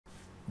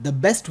The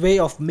best way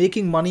of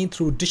making money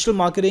through digital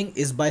marketing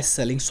is by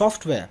selling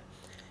software.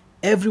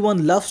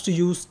 Everyone loves to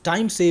use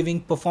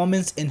time-saving,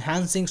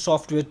 performance-enhancing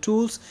software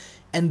tools,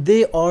 and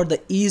they are the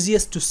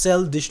easiest to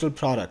sell digital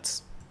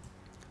products.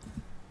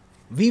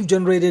 We've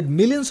generated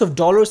millions of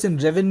dollars in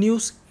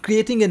revenues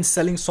creating and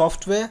selling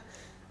software.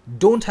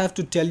 Don't have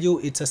to tell you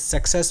it's a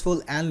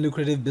successful and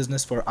lucrative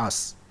business for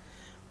us.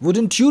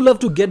 Wouldn't you love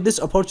to get this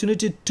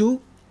opportunity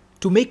too?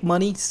 To make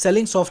money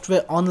selling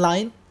software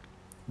online?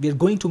 We're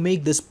going to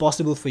make this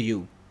possible for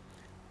you.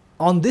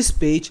 On this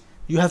page,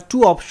 you have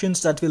two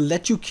options that will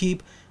let you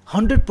keep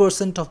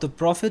 100% of the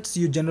profits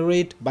you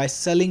generate by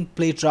selling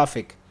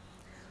Playtraffic.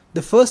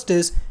 The first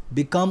is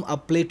become a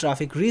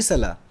Playtraffic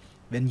reseller.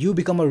 When you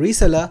become a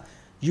reseller,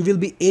 you will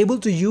be able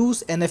to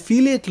use an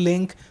affiliate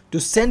link to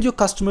send your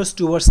customers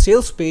to our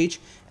sales page,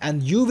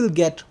 and you will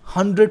get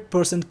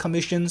 100%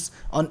 commissions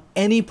on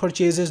any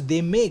purchases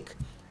they make.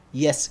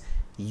 Yes,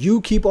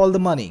 you keep all the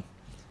money.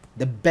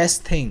 The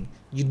best thing,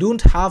 you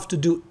don't have to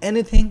do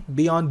anything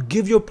beyond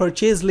give your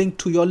purchase link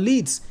to your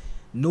leads.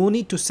 No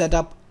need to set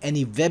up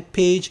any web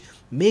page,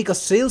 make a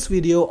sales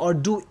video, or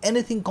do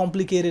anything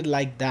complicated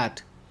like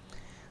that.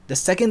 The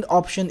second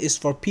option is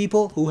for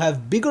people who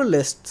have bigger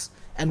lists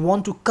and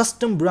want to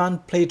custom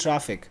brand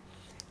Playtraffic.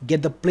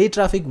 Get the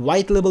Playtraffic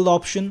Whitelabel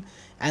option,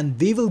 and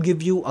we will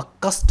give you a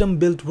custom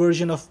built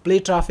version of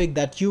Playtraffic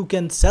that you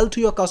can sell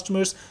to your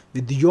customers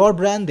with your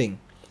branding.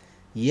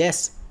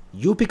 Yes,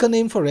 you pick a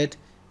name for it,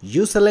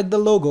 you select the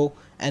logo,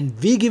 and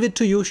we give it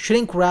to you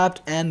shrink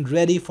wrapped and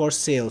ready for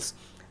sales.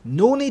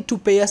 No need to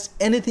pay us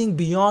anything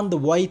beyond the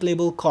white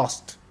label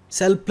cost.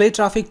 Sell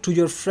Playtraffic to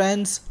your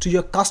friends, to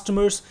your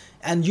customers,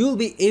 and you'll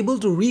be able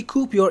to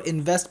recoup your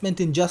investment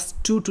in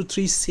just 2 to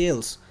 3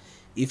 sales.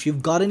 If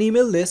you've got an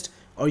email list,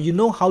 or you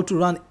know how to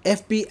run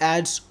FB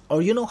ads,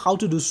 or you know how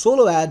to do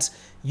solo ads,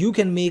 you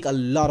can make a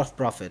lot of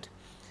profit.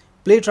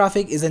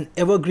 Playtraffic is an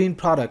evergreen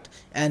product,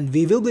 and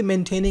we will be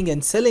maintaining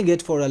and selling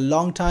it for a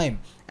long time,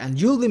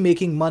 and you'll be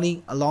making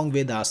money along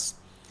with us.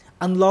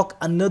 Unlock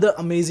another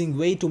amazing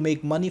way to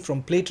make money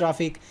from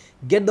Playtraffic,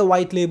 get the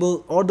white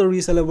label or the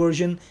reseller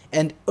version,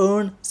 and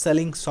earn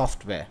selling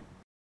software.